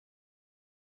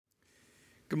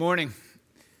Good morning.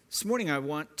 This morning I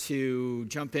want to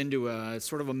jump into a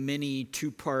sort of a mini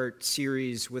two-part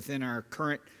series within our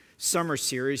current summer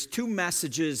series. Two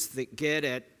messages that get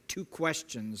at two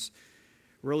questions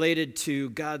related to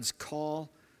God's call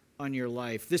on your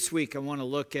life. This week I want to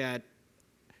look at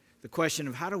the question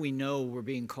of how do we know we're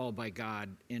being called by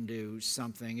God into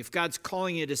something? If God's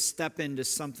calling you to step into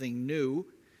something new,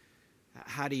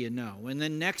 how do you know? And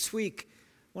then next week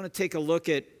I want to take a look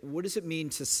at what does it mean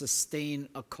to sustain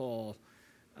a call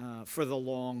for the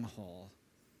long haul.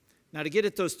 Now, to get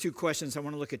at those two questions, I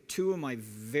want to look at two of my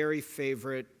very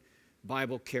favorite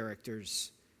Bible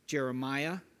characters,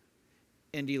 Jeremiah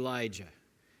and Elijah.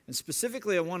 And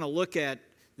specifically, I want to look at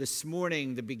this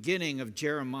morning the beginning of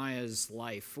Jeremiah's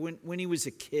life, when he was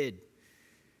a kid,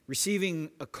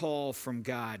 receiving a call from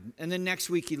God. And then next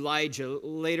week, Elijah,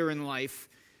 later in life,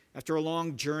 after a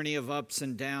long journey of ups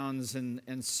and downs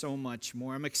and so much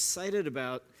more. I'm excited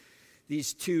about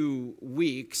these 2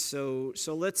 weeks, so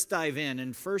let's dive in.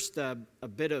 And first, a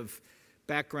bit of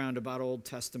background about Old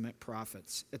Testament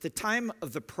prophets. At the time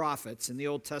of the prophets in the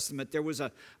Old Testament, there was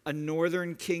a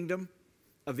northern kingdom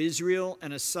of Israel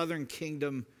and a southern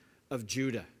kingdom of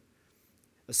Judah.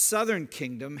 The southern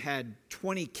kingdom had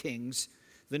 20 kings.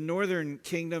 The northern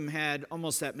kingdom had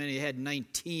almost that many. It had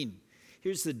 19.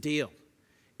 Here's the deal.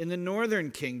 In the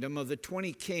northern kingdom, of the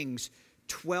 20 kings,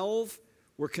 12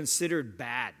 were considered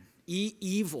bad,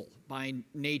 evil by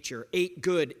nature, 8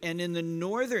 good. And in the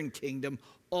northern kingdom,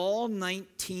 all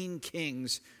 19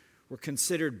 kings were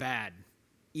considered bad,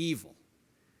 evil.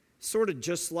 Sort of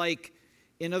just like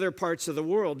in other parts of the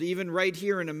world, even right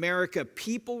here in America,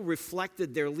 people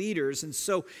reflected their leaders. And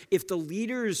so if the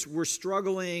leaders were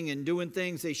struggling and doing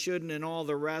things they shouldn't and all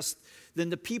the rest,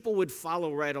 then the people would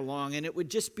follow right along. And it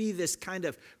would just be this kind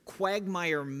of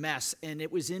quagmire mess. And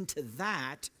it was into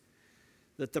that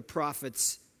the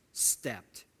prophets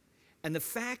stepped. And the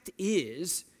fact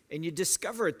is, and you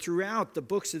discover it throughout the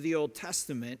books of the Old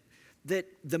Testament, that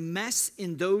the mess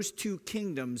in those two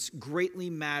kingdoms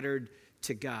greatly mattered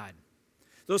to God.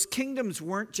 Those kingdoms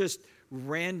weren't just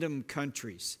random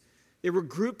countries. They were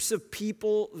groups of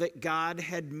people that God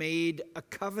had made a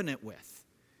covenant with.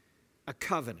 A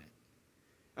covenant.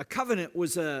 A covenant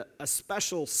was a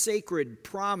special sacred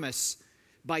promise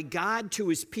by God to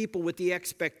his people with the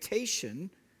expectation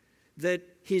that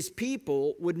his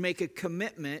people would make a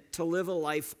commitment to live a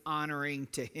life honoring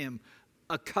to him.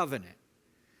 A covenant.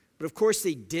 But of course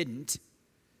they didn't,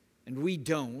 and we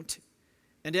don't.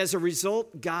 And as a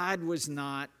result, God was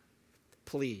not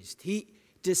pleased. He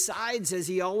decides, as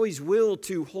he always will,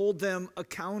 to hold them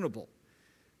accountable.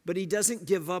 But he doesn't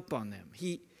give up on them.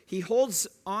 He holds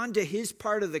on to his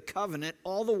part of the covenant,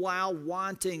 all the while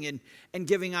wanting and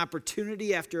giving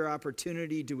opportunity after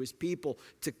opportunity to his people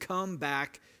to come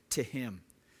back to him.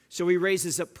 So he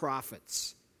raises up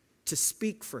prophets to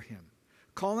speak for him,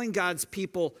 calling God's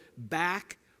people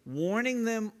back, warning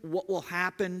them what will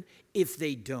happen if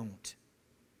they don't.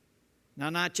 Now,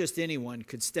 not just anyone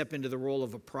could step into the role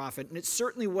of a prophet, and it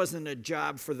certainly wasn't a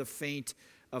job for the faint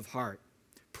of heart.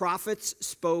 Prophets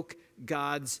spoke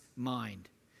God's mind.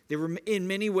 They were in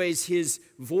many ways his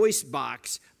voice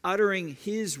box, uttering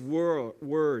his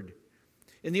word.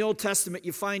 In the Old Testament,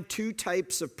 you find 2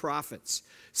 types of prophets.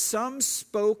 Some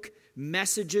spoke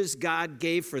messages God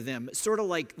gave for them, sort of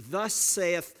like, "Thus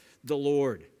saith the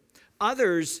Lord."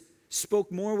 Others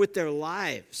spoke more with their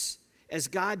lives, as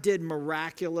God did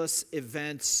miraculous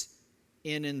events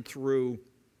in and through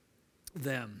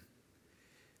them.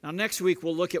 Now, next week,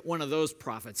 we'll look at one of those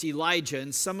prophets, Elijah,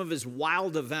 and some of his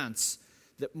wild events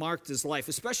that marked his life,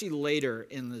 especially later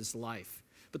in his life.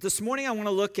 But this morning, I want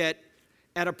to look at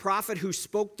a prophet who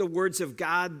spoke the words of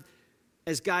God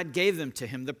as God gave them to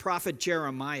him, the prophet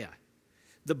Jeremiah.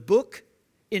 The book,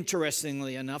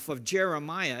 interestingly enough, of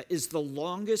Jeremiah is the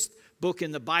longest book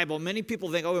in the Bible. Many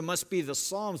people think, it must be the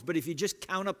Psalms, but if you just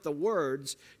count up the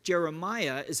words,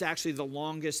 Jeremiah is actually the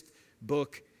longest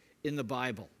book in the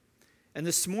Bible. And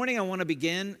this morning I want to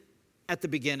begin at the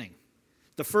beginning.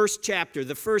 The first chapter,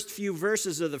 the first few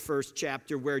verses of the first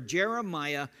chapter, where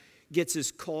Jeremiah gets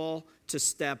his call to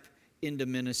step into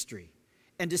ministry.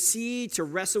 And to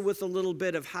wrestle with a little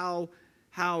bit of how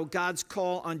God's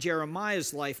call on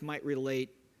Jeremiah's life might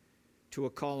relate to a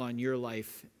call on your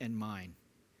life and mine.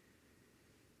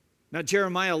 Now,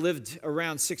 Jeremiah lived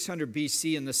around 600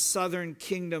 BC in the southern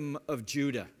kingdom of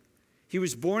Judah. He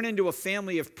was born into a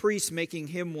family of priests, making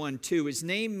him one too. His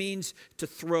name means to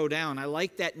throw down. I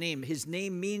like that name. His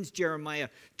name means, Jeremiah,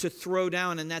 to throw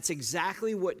down, and that's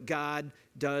exactly what God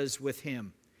does with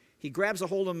him. He grabs a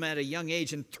hold of him at a young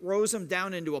age and throws him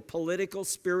down into a political,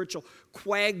 spiritual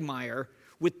quagmire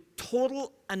with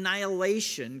total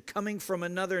annihilation coming from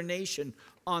another nation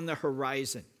on the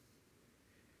horizon.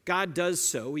 God does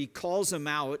so. He calls them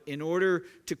out in order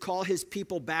to call his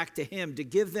people back to him, to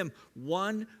give them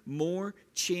one more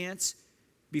chance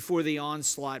before the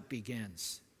onslaught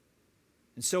begins.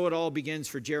 And so it all begins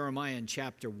for Jeremiah in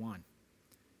chapter 1.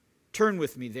 Turn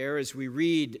with me there as we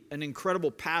read an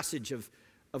incredible passage of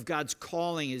God's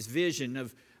calling, his vision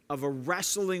of a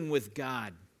wrestling with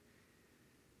God.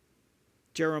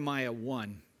 Jeremiah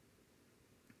 1,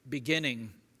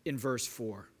 beginning in verse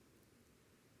 4.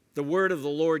 The word of the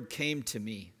Lord came to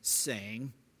me,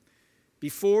 saying,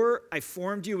 Before I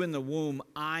formed you in the womb,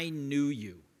 I knew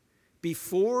you.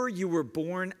 Before you were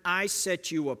born, I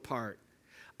set you apart.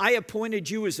 I appointed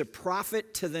you as a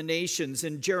prophet to the nations.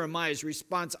 And Jeremiah's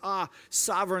response,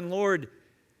 sovereign Lord,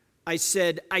 I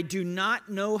said, I do not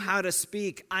know how to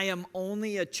speak. I am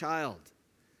only a child.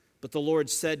 But the Lord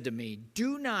said to me,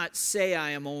 do not say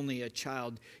I am only a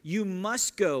child. You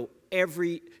must go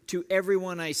to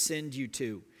everyone I send you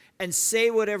to, and say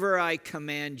whatever I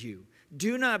command you.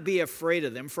 Do not be afraid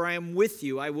of them, for I am with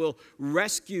you. I will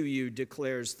rescue you,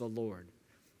 declares the Lord.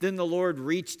 Then the Lord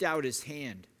reached out his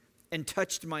hand and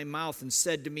touched my mouth and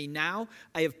said to me, Now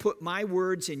I have put my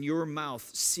words in your mouth.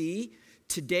 See,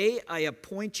 today I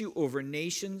appoint you over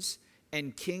nations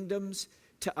and kingdoms,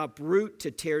 to uproot, to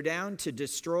tear down, to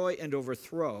destroy and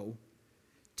overthrow,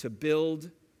 to build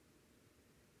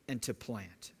and to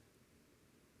plant.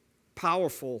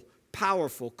 Powerful,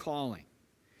 powerful calling.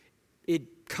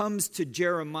 It comes to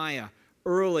Jeremiah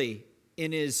early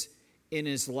in his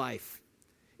life.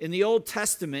 In the Old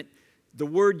Testament, the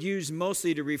word used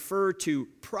mostly to refer to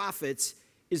prophets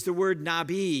is the word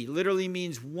nabi. Literally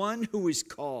means one who is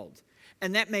called.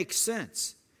 And that makes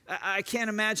sense. I can't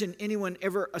imagine anyone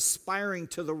ever aspiring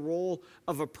to the role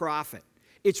of a prophet.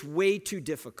 It's way too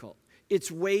difficult. It's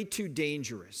way too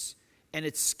dangerous. And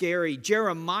it's scary.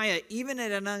 Jeremiah, even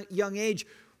at a young age,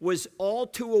 was all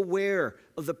too aware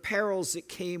of the perils that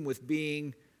came with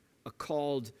being a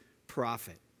called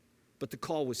prophet. But the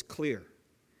call was clear.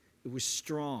 It was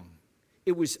strong.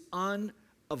 It was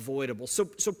unavoidable. So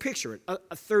picture it.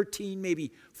 A 13,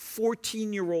 maybe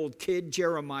 14-year-old kid,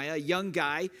 Jeremiah, a young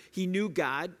guy. He knew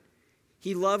God.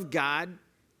 He loved God.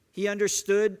 He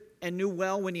understood and knew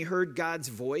well when he heard God's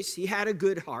voice. He had a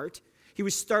good heart. He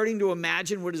was starting to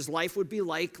imagine what his life would be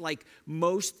like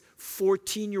most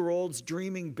 14-year-olds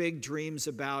dreaming big dreams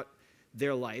about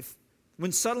their life,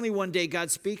 when suddenly one day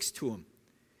God speaks to him.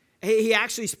 He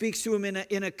actually speaks to him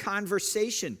in a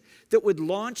conversation that would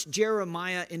launch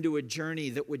Jeremiah into a journey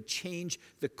that would change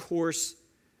the course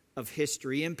of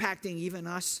history, impacting even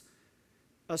us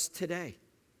today.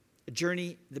 A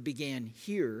journey that began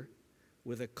here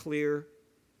with a clear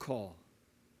call.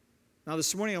 Now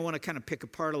this morning I want to kind of pick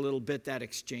apart a little bit that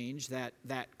exchange, that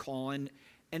call, and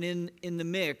in the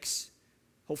mix,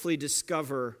 hopefully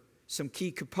discover some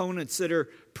key components that are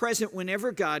present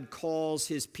whenever God calls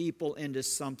his people into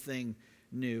something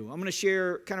new. I'm going to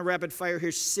share kind of rapid fire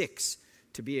here, 6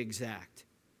 to be exact,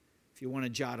 if you want to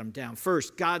jot them down.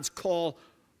 First, God's call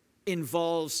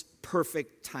involves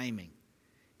perfect timing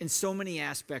in so many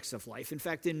aspects of life. In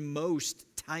fact, in most,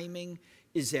 timing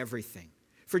is everything.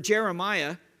 For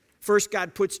Jeremiah, first,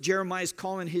 God puts Jeremiah's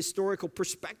call in historical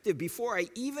perspective. Before I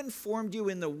even formed you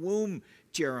in the womb,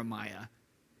 Jeremiah,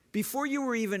 before you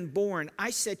were even born, I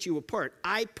set you apart.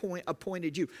 I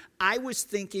appointed you. I was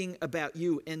thinking about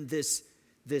you in this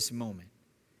moment.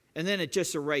 And then at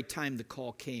just the right time, the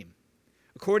call came.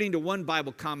 According to one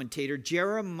Bible commentator,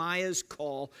 Jeremiah's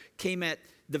call came at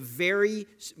the very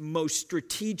most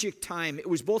strategic time. It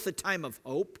was both a time of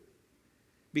hope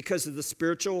because of the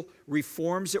spiritual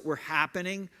reforms that were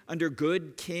happening under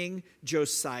good King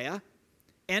Josiah,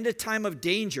 and a time of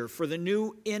danger for the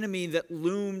new enemy that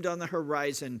loomed on the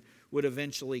horizon would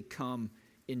eventually come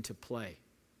into play.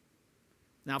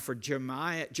 Now for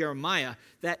Jeremiah,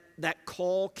 that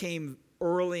call came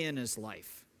early in his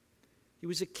life. He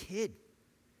was a kid.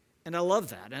 And I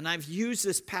love that. And I've used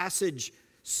this passage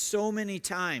so many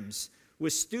times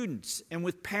with students and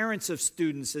with parents of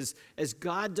students as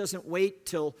God doesn't wait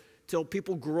till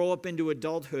people grow up into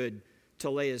adulthood to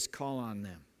lay his call on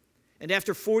them. And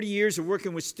after 40 years of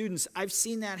working with students, I've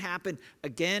seen that happen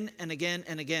again and again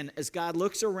and again as God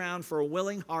looks around for a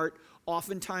willing heart,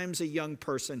 oftentimes a young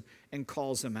person, and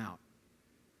calls them out.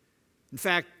 In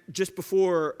fact, just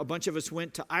before a bunch of us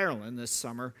went to Ireland this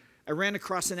summer, I ran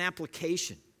across an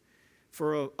application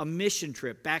for a mission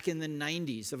trip back in the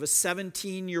 90s of a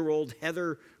 17-year-old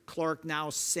Heather Clark,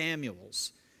 now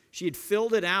Samuels. She had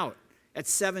filled it out, At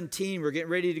 17, we're getting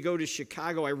ready to go to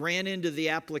Chicago. I ran into the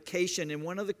application, and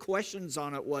one of the questions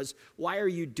on it was, why are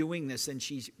you doing this? And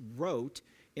she wrote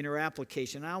in her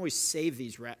application, I always save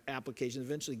these applications,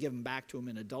 eventually give them back to them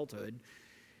in adulthood.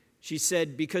 She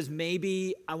said, because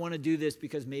maybe I want to do this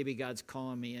because maybe God's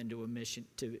calling me into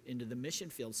into the mission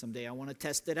field someday. I want to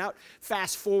test it out.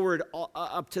 Fast forward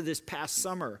up to this past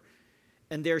summer,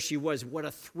 and there she was. What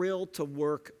a thrill to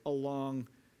work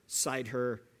alongside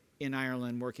her in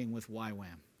Ireland working with YWAM.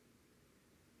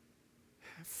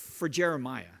 For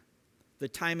Jeremiah, the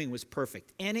timing was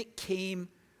perfect, and it came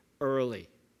early.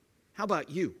 How about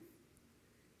you?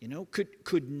 You know,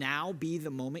 could now be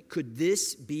the moment? Could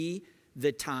this be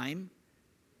the time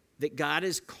that God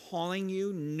is calling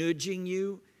you, nudging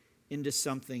you into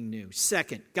something new?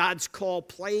 Second, God's call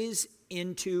plays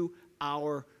into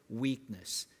our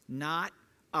weakness, not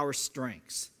our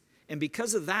strengths. And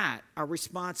because of that, our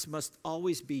response must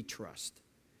always be trust.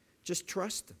 Just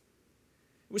trust Him.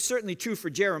 It was certainly true for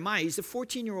Jeremiah. He's a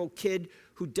 14-year-old kid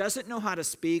who doesn't know how to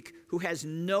speak, who has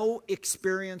no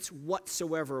experience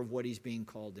whatsoever of what he's being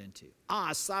called into.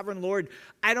 Sovereign Lord,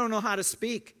 I don't know how to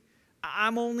speak.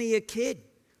 I'm only a kid.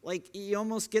 Like, you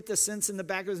almost get the sense in the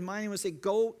back of his mind, he would say,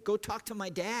 go talk to my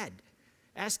dad.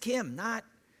 Ask him, not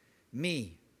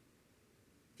me.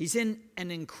 He's in an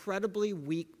incredibly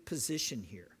weak position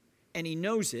here. And he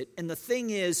knows it. And the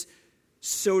thing is,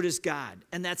 so does God.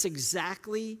 And that's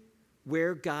exactly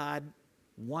where God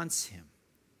wants him.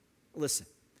 Listen,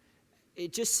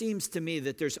 it just seems to me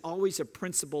that there's always a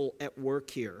principle at work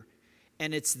here.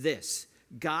 And it's this: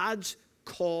 God's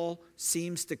call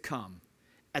seems to come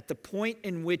at the point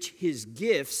in which his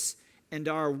gifts and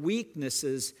our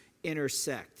weaknesses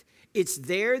intersect. It's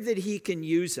there that he can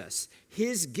use us.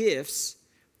 His gifts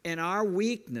and our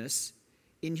weakness,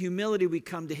 in humility we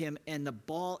come to him, and the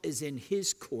ball is in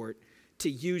his court to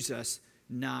use us,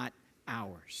 not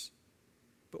ours.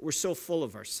 But we're so full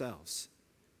of ourselves,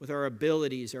 with our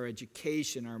abilities, our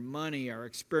education, our money, our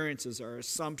experiences, our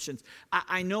assumptions.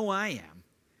 I know I am.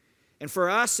 And for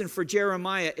us and for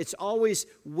Jeremiah, it's always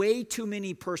way too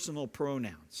many personal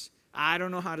pronouns. I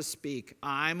don't know how to speak.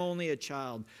 I'm only a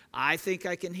child. I think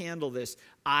I can handle this.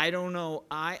 I don't know.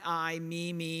 I,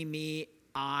 me,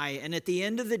 I. And at the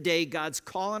end of the day, God's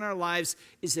call in our lives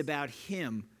is about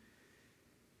him,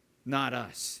 not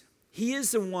us. He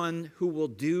is the one who will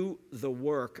do the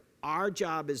work. Our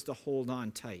job is to hold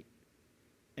on tight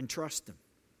and trust him.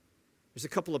 There's a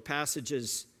couple of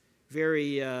passages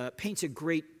paints a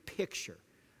great picture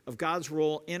of God's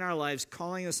role in our lives,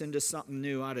 calling us into something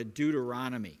new out of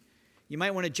Deuteronomy. You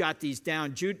might want to jot these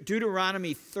down.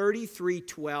 Deuteronomy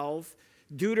 33:12,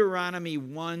 Deuteronomy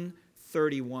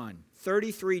 1:31.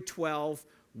 33:12,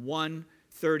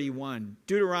 1:31.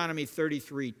 Deuteronomy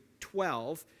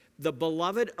 33:12, the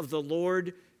beloved of the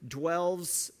Lord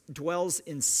dwells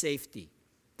in safety.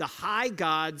 The high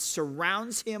God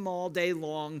surrounds him all day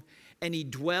long, and he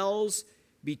dwells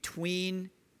between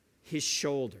his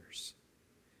shoulders.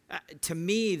 To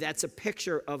me, that's a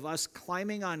picture of us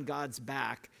climbing on God's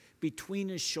back between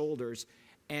his shoulders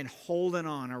and holding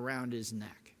on around his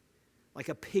neck, like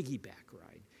a piggyback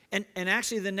ride. And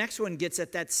actually, the next one gets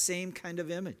at that same kind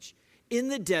of image. In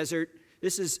the desert,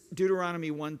 this is Deuteronomy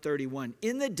 1:31.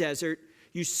 In the desert,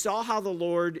 you saw how the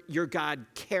Lord your God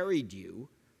carried you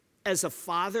as a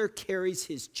father carries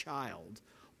his child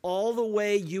all the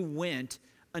way you went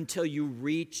until you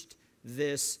reached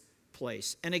this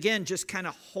place. And again, just kind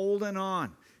of holding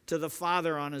on to the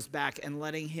Father on his back and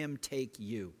letting him take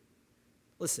you.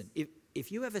 Listen,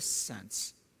 if you have a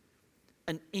sense,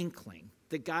 an inkling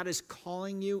that God is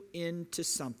calling you into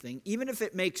something, even if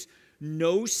it makes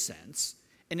no sense,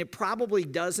 and it probably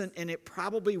doesn't, and it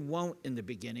probably won't in the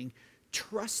beginning,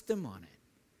 trust him on it.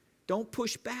 Don't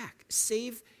push back.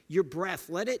 Save your breath.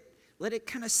 Let it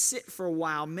kind of sit for a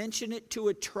while. Mention it to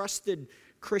a trusted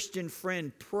Christian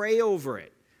friend. Pray over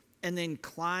it. And then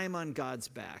climb on God's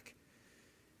back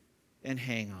and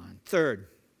hang on. Third,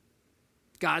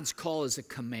 God's call is a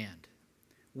command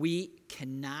we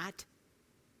cannot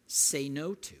say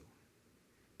no to.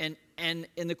 And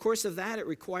in the course of that, it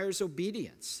requires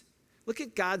obedience. Look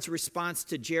at God's response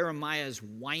to Jeremiah's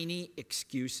whiny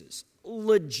excuses.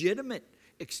 Legitimate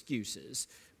excuses,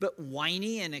 but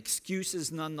whiny and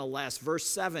excuses nonetheless. Verse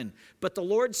 7, but the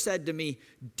Lord said to me,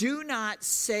 do not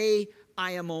say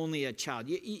I am only a child.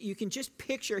 You can just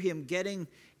picture him getting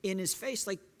in his face,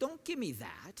 like, don't give me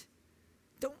that.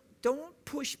 Don't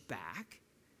push back.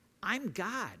 I'm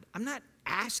God. I'm not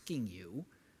asking you.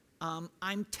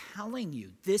 I'm telling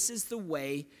you, this is the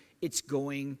way it's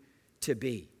going to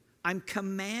be. I'm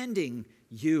commanding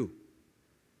you.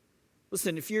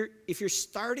 Listen, if you're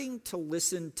starting to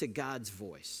listen to God's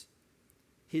voice,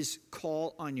 his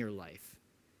call on your life,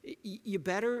 you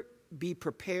better be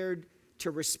prepared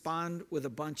to respond with a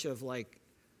bunch of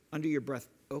under your breath,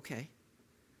 okay.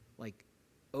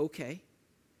 Okay.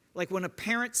 Like when a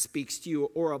parent speaks to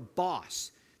you or a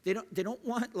boss, they don't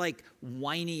want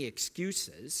whiny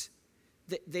excuses.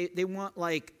 They want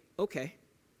okay,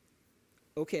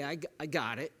 I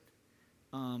got it.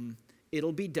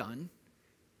 It'll be done.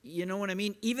 You know what I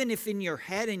mean? Even if in your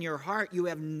head and your heart you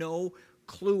have no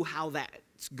clue how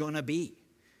that's going to be,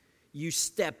 you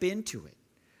step into it.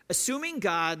 Assuming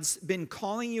God's been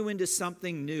calling you into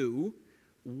something new,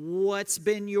 what's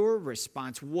been your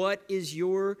response? What is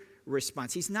your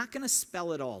response? He's not going to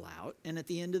spell it all out, and at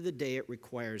the end of the day, it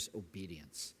requires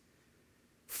obedience.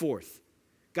 Fourth,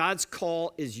 God's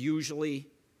call is usually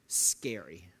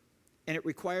scary, and it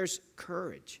requires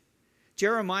courage.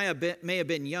 Jeremiah may have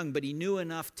been young, but he knew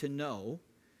enough to know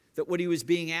that what he was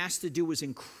being asked to do was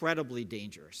incredibly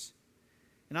dangerous.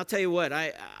 And I'll tell you what,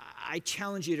 I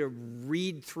challenge you to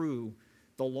read through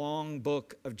the long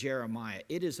book of Jeremiah.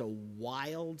 It is a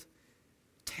wild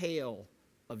tale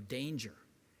of danger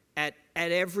at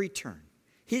every turn.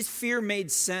 His fear made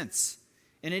sense,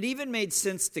 and it even made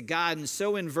sense to God. And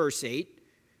so in verse 8,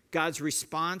 God's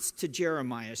response to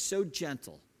Jeremiah, so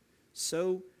gentle,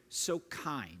 so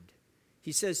kind.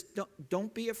 He says,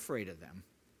 don't be afraid of them.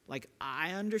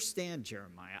 I understand,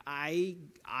 Jeremiah. I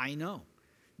know.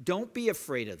 Don't be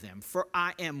afraid of them, for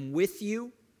I am with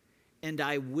you, and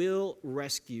I will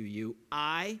rescue you.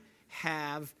 I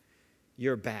have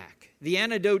your back. The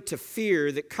antidote to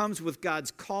fear that comes with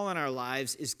God's call in our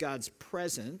lives is God's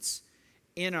presence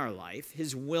in our life,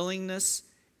 his willingness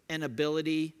and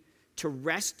ability to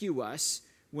rescue us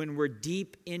when we're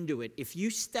deep into it. If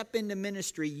you step into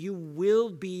ministry, you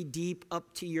will be deep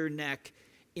up to your neck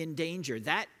in danger.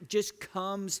 That just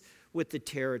comes with the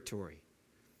territory.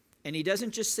 And he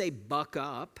doesn't just say, buck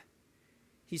up.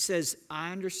 He says,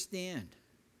 I understand,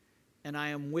 and I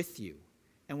am with you.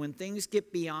 And when things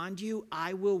get beyond you,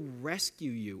 I will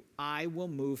rescue you. I will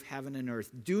move heaven and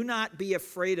earth. Do not be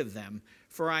afraid of them,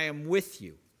 for I am with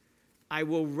you. I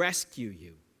will rescue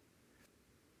you.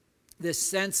 This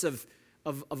sense of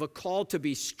a call to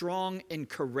be strong and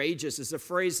courageous is a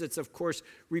phrase that's, of course,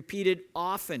 repeated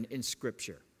often in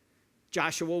Scripture.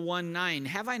 Joshua 1:9,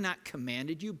 have I not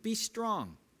commanded you? Be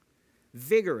strong,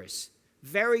 vigorous,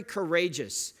 very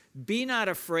courageous. Be not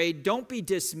afraid. Don't be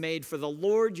dismayed, for the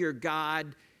Lord your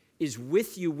God is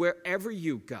with you wherever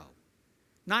you go.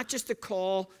 Not just a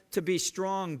call to be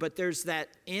strong, but there's that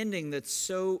ending that's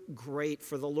so great,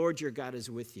 for the Lord your God is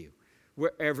with you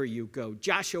wherever you go.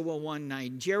 Joshua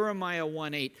 1:9, Jeremiah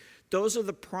 1:8. Those are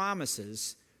the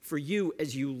promises for you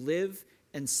as you live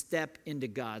and step into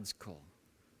God's call.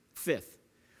 Fifth,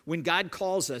 when God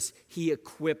calls us, he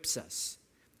equips us.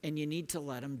 And you need to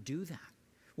let him do that.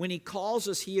 When he calls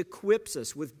us, he equips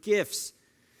us with gifts.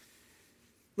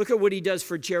 Look at what he does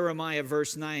for Jeremiah,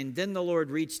 verse 9. Then the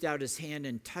Lord reached out his hand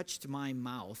and touched my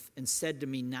mouth and said to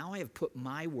me, now I have put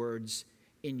my words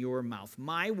in your mouth.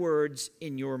 My words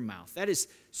in your mouth. That is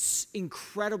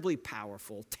incredibly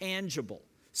powerful, tangible,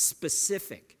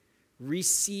 specific,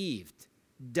 received,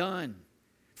 done.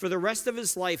 For the rest of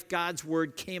his life, God's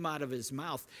word came out of his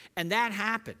mouth. And that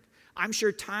happened. I'm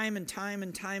sure time and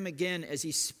time again, as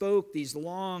he spoke these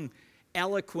long,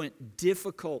 eloquent,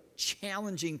 difficult,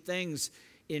 challenging things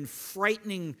in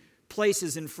frightening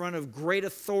places in front of great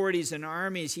authorities and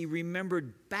armies, he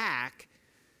remembered back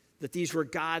that these were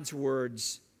God's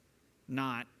words,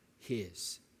 not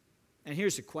his. And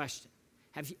here's the question.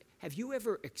 Have you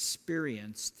ever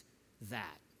experienced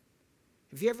that?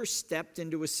 Have you ever stepped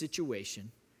into a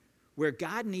situation where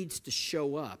God needs to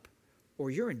show up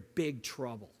or you're in big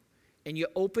trouble? And you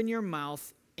open your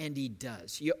mouth, and he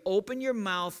does. You open your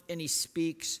mouth, and he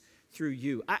speaks through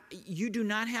you. You do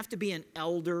not have to be an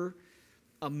elder,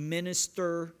 a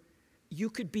minister.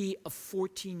 You could be a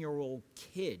 14-year-old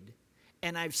kid,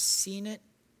 and I've seen it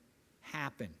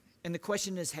happen. And the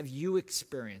question is, have you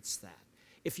experienced that?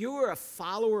 If you were a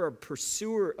follower or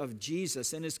pursuer of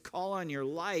Jesus and his call on your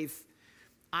life,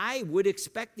 I would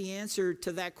expect the answer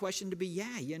to that question to be,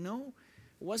 yeah, it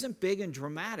wasn't big and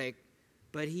dramatic,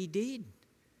 but he did,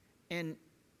 and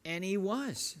he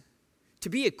was. To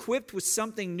be equipped with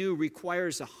something new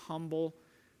requires a humble,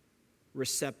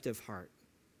 receptive heart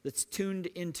that's tuned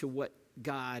into what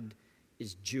God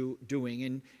is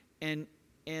doing. And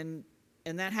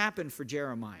that happened for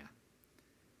Jeremiah.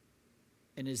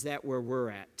 And is that where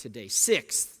we're at today?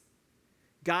 Sixth,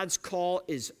 God's call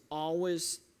is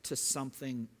always to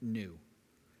something new.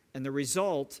 And as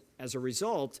a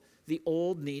result, the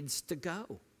old needs to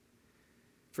go.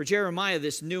 For Jeremiah,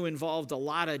 this new involved a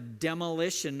lot of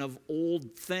demolition of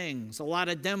old things, a lot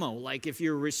of demo, like if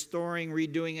you're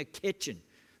redoing a kitchen.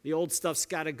 The old stuff's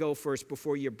got to go first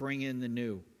before you bring in the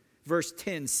new. Verse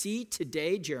 10, see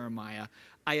today, Jeremiah,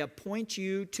 I appoint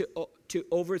you to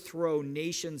overthrow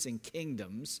nations and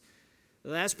kingdoms.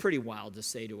 That's pretty wild to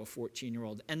say to a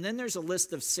 14-year-old. And then there's a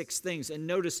list of 6 things. And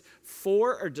notice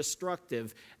 4 are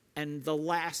destructive, and the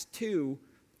last 2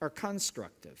 are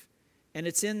constructive. And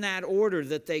it's in that order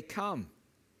that they come.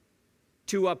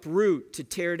 To uproot, to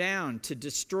tear down, to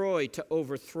destroy, to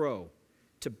overthrow,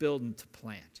 to build and to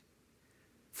plant.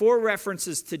 4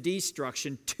 references to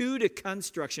destruction, 2 to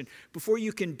construction. Before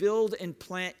you can build and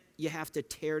plant, you have to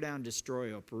tear down,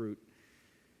 destroy, uproot.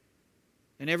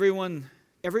 And everyone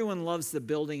loves the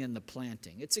building and the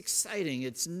planting. It's exciting,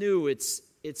 it's new,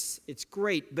 it's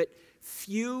great, but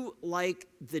few like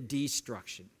the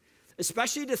destruction.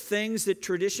 Especially to things that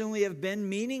traditionally have been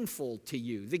meaningful to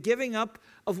you. The giving up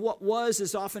of what was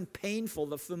is often painful,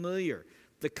 the familiar,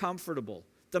 the comfortable,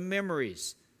 the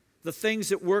memories, the things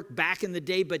that worked back in the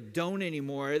day but don't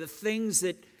anymore, the things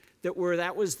that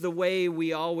was the way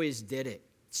we always did it.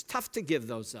 It's tough to give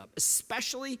those up,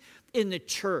 especially in the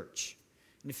church.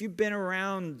 And if you've been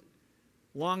around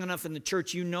long enough in the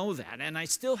church, you know that. And I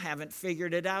still haven't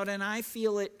figured it out, and I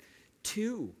feel it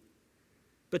too.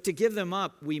 But to give them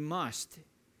up, we must,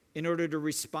 in order to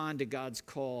respond to God's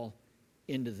call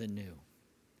into the new.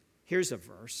 Here's a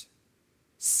verse.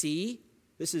 See,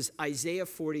 this is Isaiah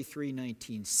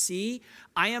 43:19. See,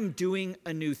 I am doing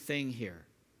a new thing here.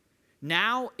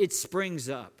 Now it springs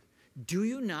up. Do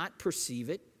you not perceive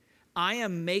it? I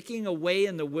am making a way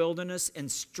in the wilderness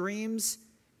and streams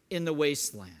in the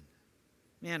wasteland.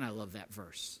 Man, I love that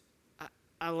verse.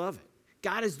 I love it.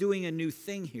 God is doing a new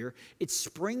thing here. It's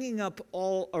springing up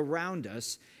all around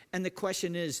us. And the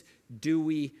question is, do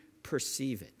we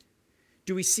perceive it?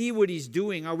 Do we see what he's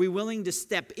doing? Are we willing to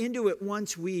step into it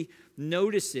once we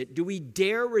notice it? Do we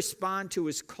dare respond to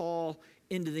his call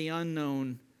into the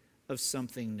unknown of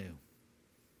something new?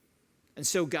 And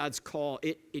so God's call,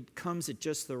 it comes at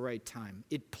just the right time.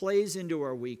 It plays into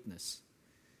our weakness.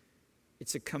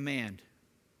 It's a command.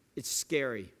 It's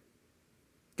scary.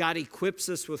 God equips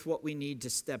us with what we need to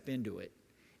step into it.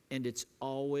 And it's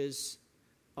always,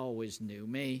 always new.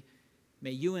 May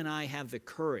you and I have the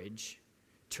courage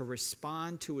to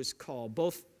respond to his call,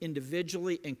 both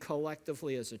individually and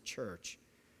collectively as a church,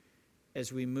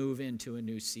 as we move into a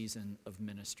new season of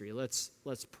ministry. Let's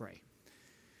pray.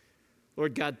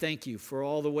 Lord God, thank you for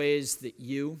all the ways that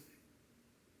you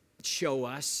show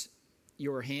us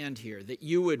your hand here, that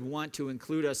you would want to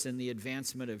include us in the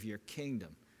advancement of your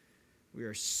kingdom. We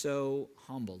are so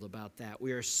humbled about that.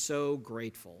 We are so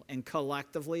grateful. And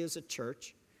collectively as a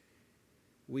church,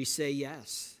 we say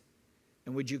yes.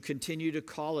 And would you continue to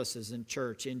call us as a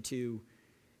church into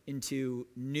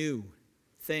new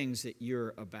things that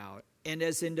you're about, and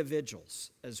as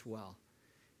individuals as well.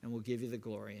 And we'll give you the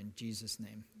glory in Jesus'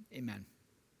 name. Amen.